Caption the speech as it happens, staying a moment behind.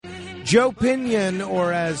Joe Pinion,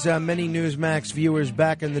 or as many Newsmax viewers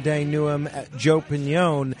back in the day knew him, Joe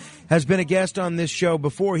Pinion, has been a guest on this show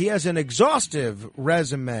before. He has an exhaustive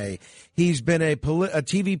resume. He's been a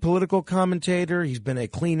TV political commentator. He's been a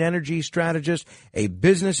clean energy strategist, a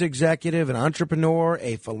business executive, an entrepreneur,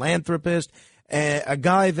 a philanthropist, a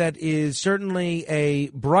guy that is certainly a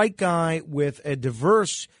bright guy with a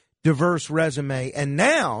diverse resume. And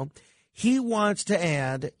now he wants to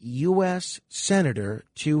add U.S. Senator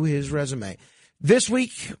to his resume. This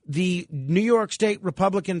week, the New York State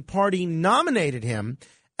Republican Party nominated him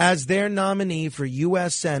as their nominee for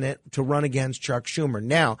U.S. Senate to run against Chuck Schumer.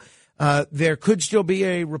 Now, there could still be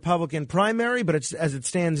a Republican primary, but as it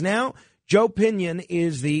stands now, Joe Pinion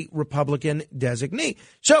is the Republican designee.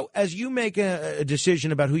 So as you make a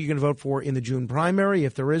decision about who you're going to vote for in the June primary,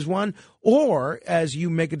 if there is one, or as you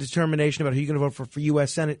make a determination about who you're going to vote for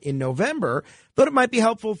U.S. Senate in November, thought it might be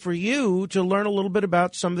helpful for you to learn a little bit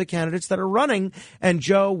about some of the candidates that are running. And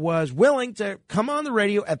Joe was willing to come on the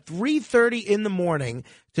radio at 3:30 in the morning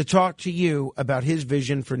to talk to you about his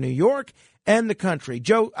vision for New York and the country.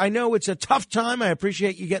 Joe, I know it's a tough time. I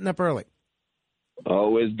appreciate you getting up early.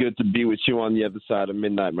 Always good to be with you on the other side of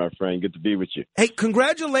midnight, my friend. Good to be with you. Hey,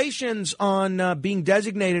 congratulations on being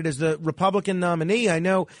designated as the Republican nominee. I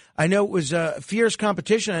know it was a fierce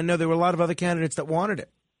competition. I know there were a lot of other candidates that wanted it.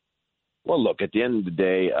 Well, look, at the end of the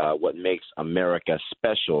day, what makes America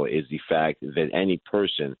special is the fact that any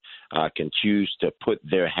person can choose to put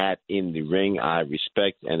their hat in the ring. I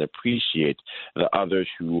respect and appreciate the others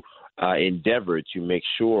who endeavor to make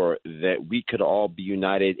sure that we could all be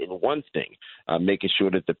united in one thing, making sure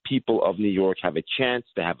that the people of New York have a chance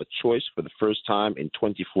to have a choice for the first time in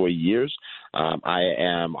 24 years. I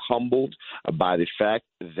am humbled by the fact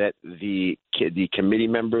that the committee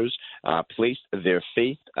members placed their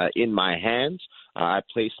faith in my hands. I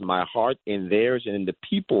placed my heart in theirs and in the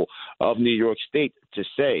people of New York State to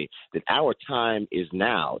say that our time is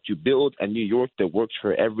now to build a New York that works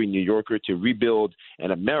for every New Yorker, to rebuild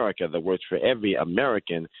an America that works for every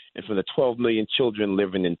American, and for the 12 million children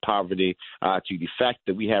living in poverty, to the fact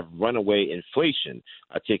that we have runaway inflation,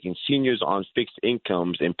 taking seniors on fixed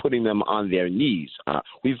incomes and putting them on their knees.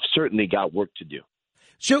 We've certainly got work to do.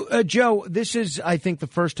 So, Joe, this is, I think, the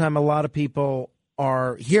first time a lot of people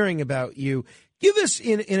are hearing about you. Give us,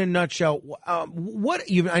 in a nutshell, I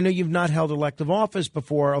know you've not held elective office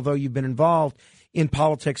before, although you've been involved in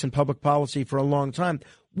politics and public policy for a long time.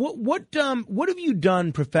 What have you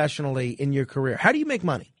done professionally in your career? How do you make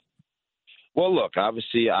money? Well, look,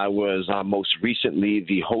 obviously I was most recently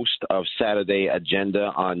the host of Saturday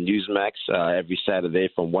Agenda on Newsmax every Saturday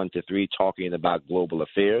from 1 to 3 talking about global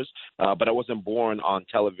affairs. But I wasn't born on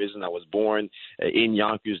television. I was born in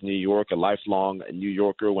Yonkers, New York, a lifelong New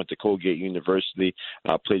Yorker, went to Colgate University,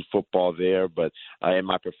 played football there. But in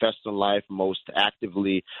my professional life, most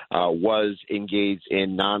actively was engaged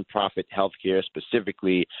in nonprofit healthcare,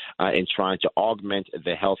 specifically in trying to augment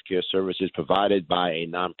the healthcare services provided by a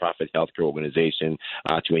nonprofit healthcare organization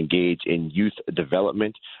to engage in youth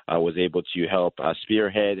development. I was able to help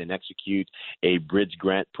spearhead and execute a bridge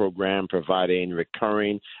grant program providing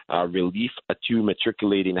recurring relief to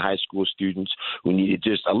matriculating high school students who needed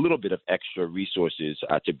just a little bit of extra resources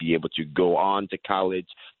to be able to go on to college,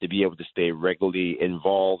 to be able to stay regularly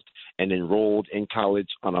involved and enrolled in college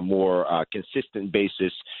on a more consistent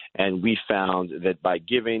basis. And we found that by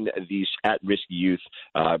giving these at-risk youth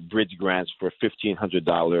bridge grants for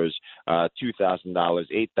 $1,500,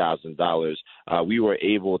 $2,000, $8,000, we were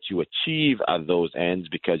able to achieve those ends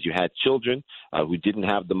because you had children who didn't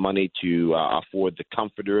have the money to afford the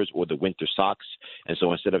comforters or the winter socks. And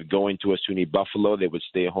so instead of going to a SUNY Buffalo, they would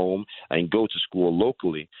stay home and go to school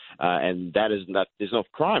locally. And that is not, there's no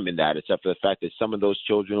crime in that, except for the fact that some of those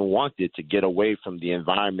children wanted to get away from the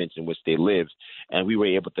environments in which they lived. And we were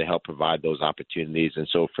able to help provide those opportunities. And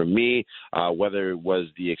so for me, whether it was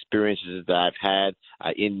the experiences that I've had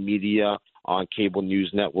in media, on cable news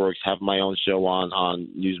networks, have my own show on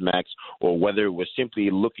Newsmax, or whether it was simply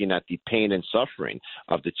looking at the pain and suffering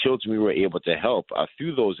of the children we were able to help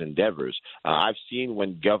through those endeavors. I've seen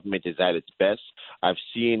when government is at its best. I've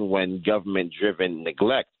seen when government-driven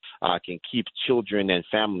neglect can keep children and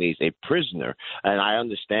families a prisoner. And I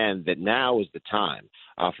understand that now is the time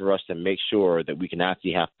for us to make sure that we can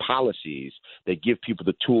actually have policies that give people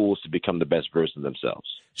the tools to become the best version of themselves.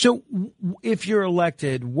 So if you're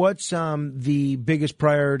elected, what's the biggest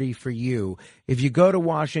priority for you? If you go to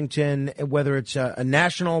Washington, whether it's a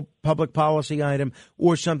national public policy item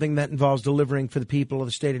or something that involves delivering for the people of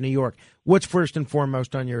the state of New York, what's first and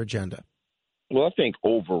foremost on your agenda? Well, I think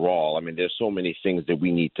overall, there's so many things that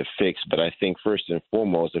we need to fix, but I think first and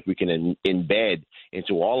foremost, if we can embed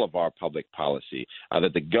into all of our public policy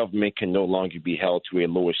that the government can no longer be held to a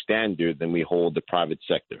lower standard than we hold the private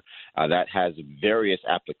sector. That has various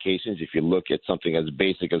applications. If you look at something as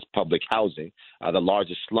basic as public housing, the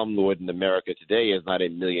largest slumlord in America today is not a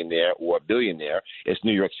millionaire or a billionaire. It's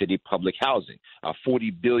New York City public housing,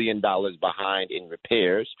 $40 billion behind in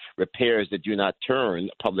repairs that do not turn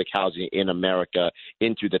public housing in America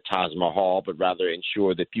into the Taj Mahal, but rather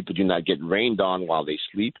ensure that people do not get rained on while they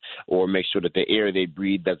sleep or make sure that the air they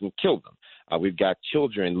breathe doesn't kill them. We've got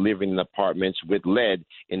children living in apartments with lead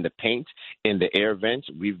in the paint, in the air vents.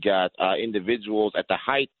 We've got individuals at the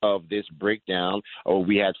height of this breakdown.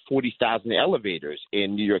 We had 40,000 elevators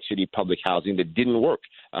in New York City public housing that didn't work.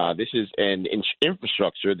 This is an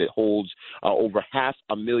infrastructure that holds over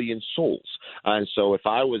 500,000 souls. And so if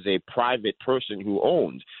I was a private person who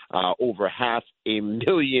owned over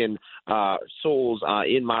 500,000 souls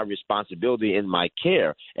in my responsibility, in my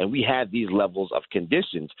care, and we had these levels of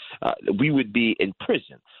conditions, we would be in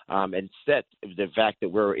prison and set the fact that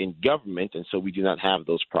we're in government, and so we do not have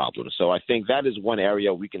those problems. So I think that is one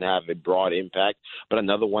area we can have a broad impact. But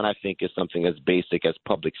another one I think is something as basic as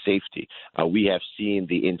public safety. We have seen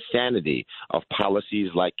the insanity of policies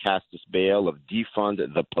like cashless bail, of defund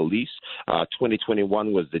the police.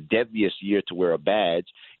 2021 was the deadliest year to wear a badge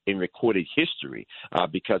in recorded history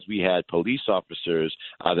because we had police officers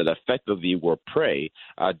that effectively were prey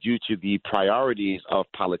due to the priorities of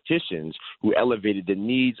politicians who elevated the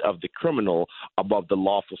needs of the criminal above the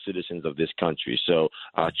lawful citizens of this country. So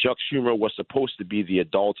Chuck Schumer was supposed to be the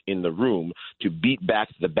adult in the room to beat back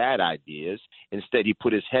the bad ideas. Instead, he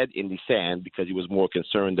put his head in the sand because he was more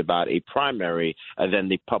concerned about a primary than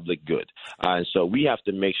the public good. And so we have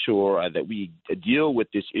to make sure that we deal with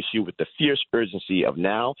this issue with the fierce urgency of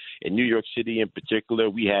now. In New York City in particular,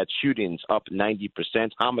 we had shootings up 90%,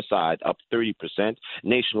 homicide up 30%.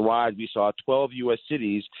 Nationwide, we saw 12 U.S.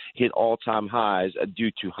 cities hit all-time highs due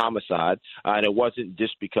to homicide. And it wasn't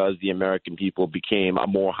just because the American people became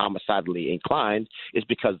more homicidally inclined. It's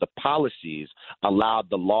because the policies allowed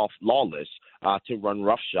the lawless to run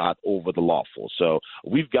roughshod over the lawful. So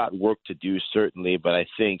we've got work to do, certainly, but I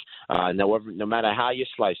think no matter how you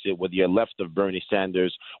slice it, whether you're left of Bernie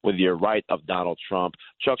Sanders, whether you're right of Donald Trump,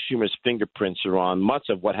 Chuck Schumer's fingerprints are on much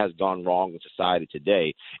of what has gone wrong in society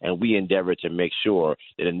today, and we endeavor to make sure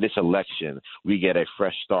that in this election we get a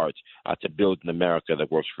fresh start to build an America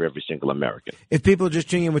that works for every single American. If people are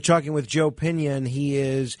just tuning in, we're talking with Joe Pinion. He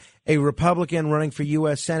is a Republican running for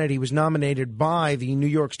U.S. Senate. He was nominated by the New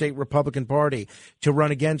York State Republican Party to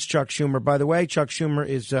run against Chuck Schumer. By the way, Chuck Schumer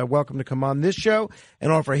is welcome to come on this show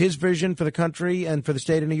and offer his vision for the country and for the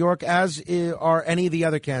state of New York, as are any of the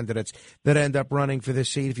other candidates that end up running for this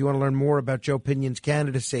seat. If you want to learn more about Joe Pinion's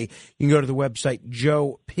candidacy, you can go to the website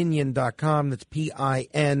joepinion.com. That's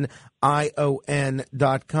PINION.com.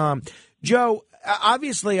 Joe,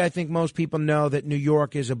 obviously, I think most people know that New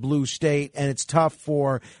York is a blue state, and it's tough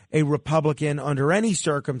for a Republican under any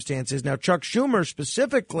circumstances. Now, Chuck Schumer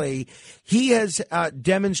specifically, he has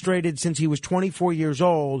demonstrated since he was 24 years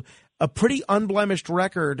old a pretty unblemished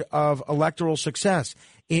record of electoral success.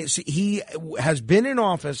 He has been in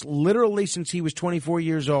office literally since he was 24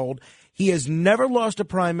 years old. He has never lost a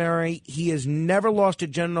primary. He has never lost a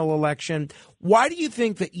general election. Why do you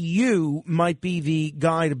think that you might be the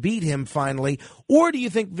guy to beat him finally? Or do you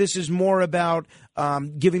think this is more about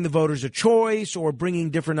giving the voters a choice or bringing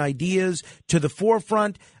different ideas to the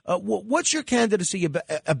forefront? What's your candidacy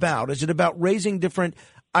about? Is it about raising different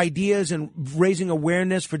ideas and raising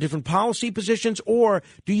awareness for different policy positions? Or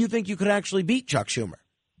do you think you could actually beat Chuck Schumer?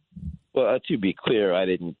 Well, to be clear, I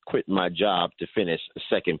didn't quit my job to finish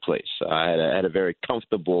second place. I had a very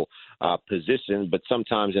comfortable position, but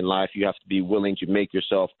sometimes in life you have to be willing to make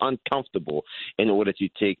yourself uncomfortable in order to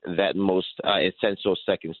take that most essential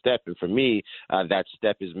second step. And for me, that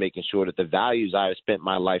step is making sure that the values I have spent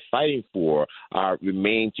my life fighting for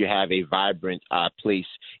remain to have a vibrant place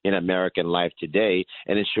in American life today,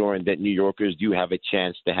 and ensuring that New Yorkers do have a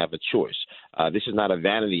chance to have a choice. This is not a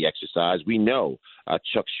vanity exercise. We know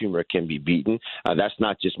Chuck Schumer can be beaten. That's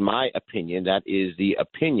not just my opinion. That is the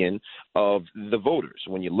opinion of the voters.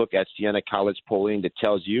 When you look at Siena College polling that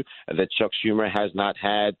tells you that Chuck Schumer has not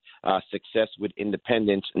had success with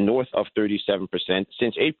independents north of 37%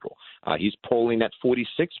 since April. He's polling at 46%,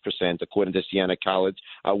 according to Siena College,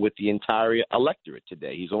 with the entire electorate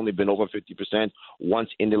today. He's only been over 50% once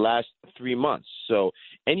in the last 3 months. So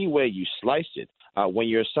any way you slice it, When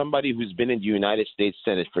you're somebody who's been in the United States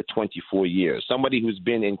Senate for 24 years, somebody who's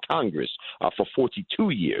been in Congress for 42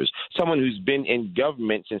 years, someone who's been in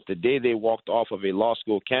government since the day they walked off of a law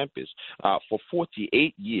school campus for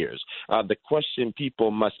 48 years, the question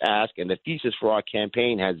people must ask, and the thesis for our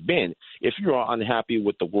campaign has been, if you are unhappy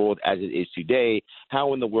with the world as it is today,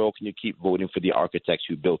 how in the world can you keep voting for the architects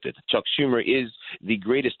who built it? Chuck Schumer is the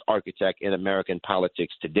greatest architect in American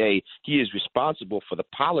politics today. He is responsible for the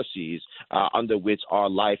policies under which our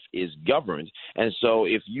life is governed. And so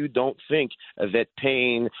if you don't think that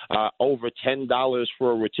paying over $10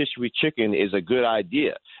 for a rotisserie chicken is a good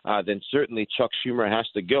idea, then certainly Chuck Schumer has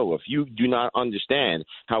to go. If you do not understand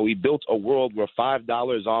how we built a world where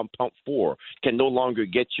 $5 on pump 4 can no longer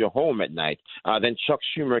get you home at night, then Chuck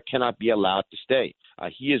Schumer cannot be allowed to stay.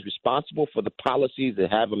 He is responsible for the policies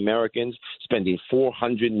that have Americans spending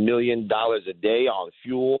 $400 million a day on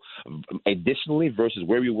fuel additionally versus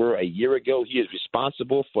where we were a year ago. He is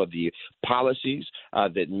responsible for the policies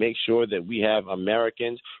that make sure that we have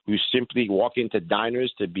Americans who simply walk into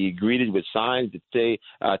diners to be greeted with signs that say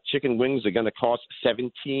chicken wings are going to cost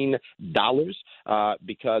 $17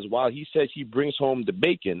 because while he says he brings home the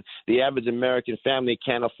bacon, the average American family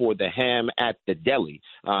can't afford the ham at the deli.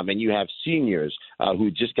 And you have seniors who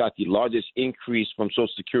just got the largest increase from Social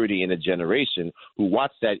Security in a generation, who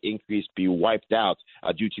watched that increase be wiped out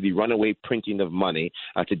due to the runaway printing of money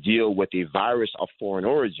to deal with a virus of foreign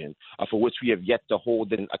origin for which we have yet to hold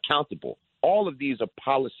them accountable. All of these are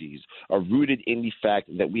policies are rooted in the fact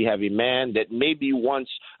that we have a man that maybe once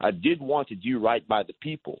did want to do right by the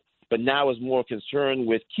people, but now is more concerned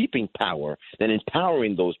with keeping power than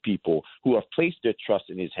empowering those people who have placed their trust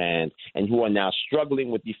in his hand and who are now struggling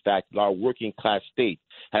with the fact that our working class state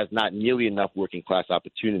has not nearly enough working class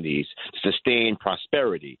opportunities to sustain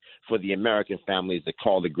prosperity for the American families that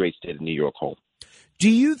call the great state of New York home. Do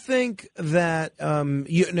you think that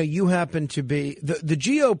you happen to be the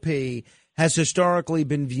GOP has historically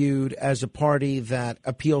been viewed as a party that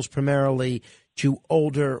appeals primarily to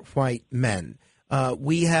older white men?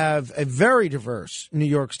 We have a very diverse New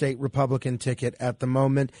York State Republican ticket at the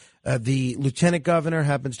moment. The lieutenant governor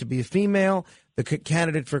happens to be a female. The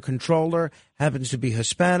candidate for controller happens to be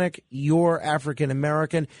Hispanic. You're African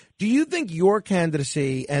American. Do you think your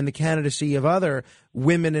candidacy and the candidacy of other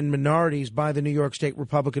women and minorities by the New York State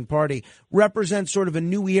Republican Party represents sort of a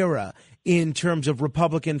new era in terms of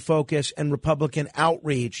Republican focus and Republican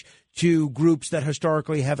outreach to groups that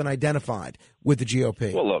historically haven't identified with the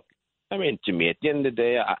GOP? Well, look. I mean, to me, at the end of the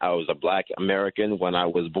day, I was a black American when I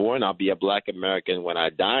was born. I'll be a black American when I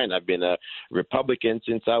die, and I've been a Republican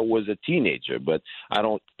since I was a teenager. But I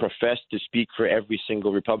don't profess to speak for every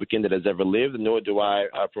single Republican that has ever lived, nor do I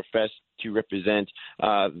profess to represent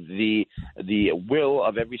the will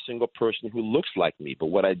of every single person who looks like me. But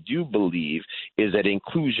what I do believe is that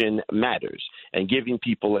inclusion matters, and giving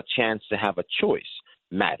people a chance to have a choice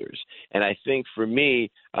matters. And I think for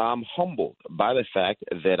me, I'm humbled by the fact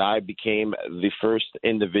that I became the first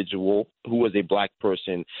individual who was a black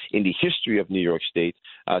person in the history of New York State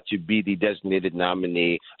to be the designated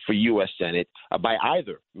nominee for U.S. Senate by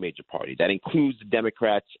either major party. That includes the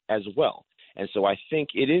Democrats as well. And so I think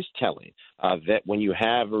it is telling that when you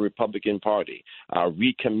have a Republican Party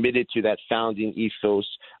recommitted to that founding ethos,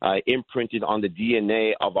 imprinted on the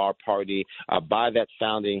DNA of our party by that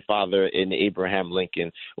founding father in Abraham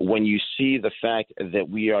Lincoln, when you see the fact that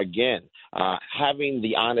we are, again, having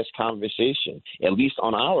the honest conversation, at least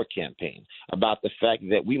on our campaign, about the fact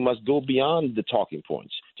that we must go beyond the talking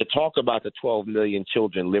points, to talk about the 12 million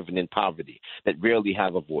children living in poverty that rarely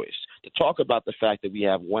have a voice, to talk about the fact that we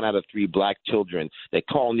have 1 out of 3 black children that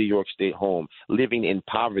call New York State home living in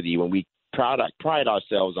poverty when we pride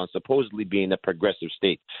ourselves on supposedly being a progressive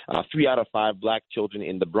state. 3 out of 5 black children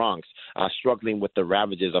in the Bronx struggling with the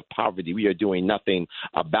ravages of poverty. We are doing nothing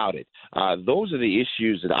about it. Those are the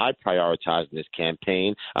issues that I prioritize in this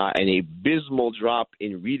campaign. An abysmal drop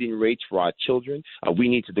in reading rates for our children. We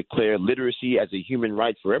need to declare literacy as a human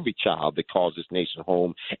right for every child that calls this nation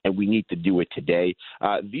home, and we need to do it today.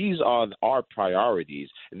 These are our priorities.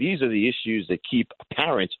 These are the issues that keep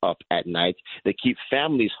parents up at night, that keep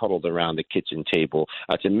families huddled around the kitchen table,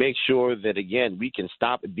 to make sure that, again, we can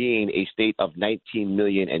stop being a state of 19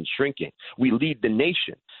 million and shrinking. We lead the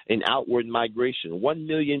nation in outward migration. 1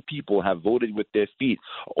 million people have voted with their feet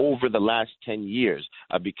over the last 10 years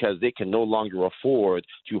because they can no longer afford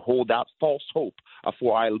to hold out false hope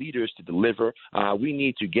for our leaders to deliver. We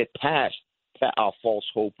need to get past false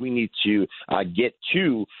hope. We need to get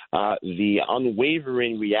to the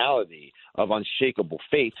unwavering reality of unshakable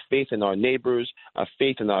faith in our neighbors,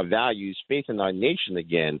 faith in our values, faith in our nation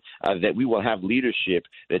again, that we will have leadership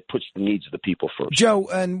that puts the needs of the people first. Joe,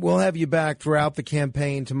 and we'll have you back throughout the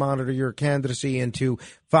campaign to monitor your candidacy and to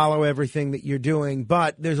follow everything that you're doing.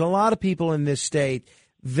 But there's a lot of people in this state,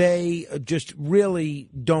 they just really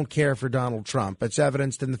don't care for Donald Trump. It's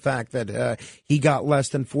evidenced in the fact that he got less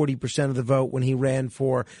than 40% of the vote when he ran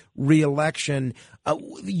for re-election.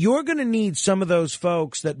 You're going to need some of those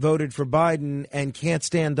folks that voted for Biden and can't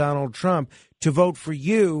stand Donald Trump to vote for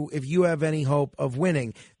you if you have any hope of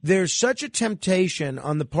winning. There's such a temptation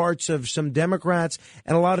on the parts of some Democrats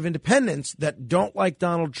and a lot of independents that don't like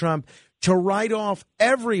Donald Trump to write off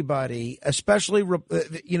everybody, especially,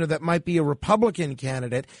 that might be a Republican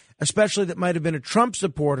candidate, especially that might have been a Trump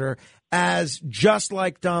supporter, as just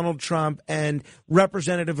like Donald Trump and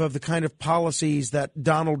representative of the kind of policies that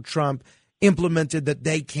Donald Trump implemented that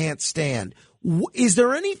they can't stand. Is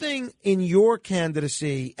there anything in your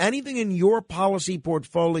candidacy, anything in your policy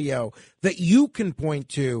portfolio that you can point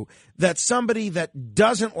to that somebody that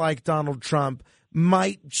doesn't like Donald Trump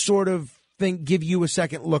might sort of give you a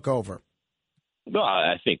second look over? No,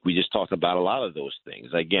 I think we just talked about a lot of those things.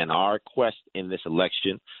 Again, our quest in this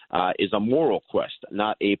election is a moral quest,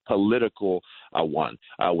 not a political one.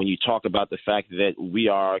 When you talk about the fact that we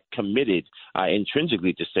are committed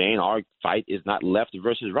intrinsically to saying our fight is not left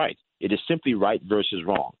versus right. It is simply right versus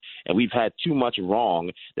wrong. And we've had too much wrong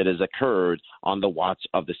that has occurred on the watch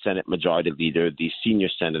of the Senate Majority Leader, the senior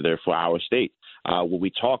senator for our state. When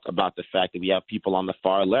we talk about the fact that we have people on the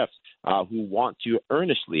far left who want to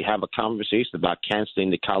earnestly have a conversation about canceling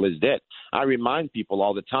the college debt. I remind people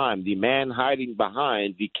all the time, the man hiding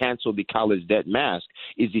behind the cancel the college debt mask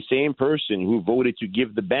is the same person who voted to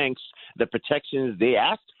give the banks the protections they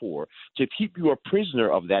asked for to keep you a prisoner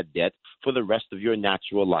of that debt for the rest of your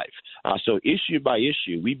natural life. So issue by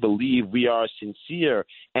issue, we believe we are sincere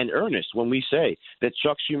and earnest when we say that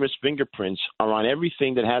Chuck Schumer's fingerprints are on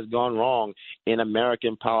everything that has gone wrong in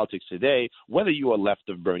American politics today, whether you are left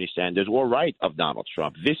of Bernie Sanders or right of Donald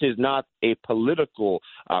Trump. This is not a political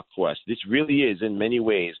quest. This really is, in many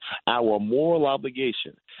ways, our moral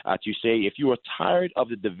obligation to say if you are tired of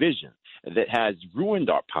the division that has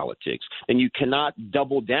ruined our politics, then you cannot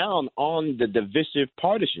double down on the divisive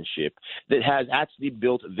partisanship that has actually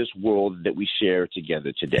built this world that we share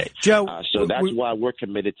together today. Joe, so that's why we're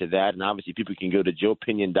committed to that. And obviously people can go to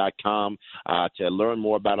joepinion.com to learn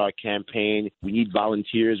more about our campaign. We need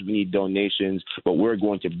volunteers. We need donations. But we're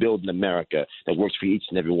going to build an America that works for each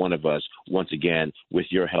and every one of us, once again, with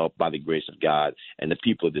your help, by the grace of God. And the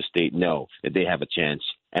people of the state know that they have a chance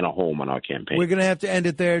and a home on our campaign. We're going to have to end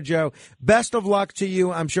it there, Joe. Best of luck to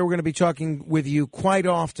you. I'm sure we're going to be talking with you quite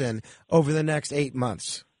often over the next 8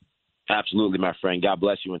 months. Absolutely, my friend. God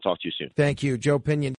bless you and talk to you soon. Thank you. Joe Pinion.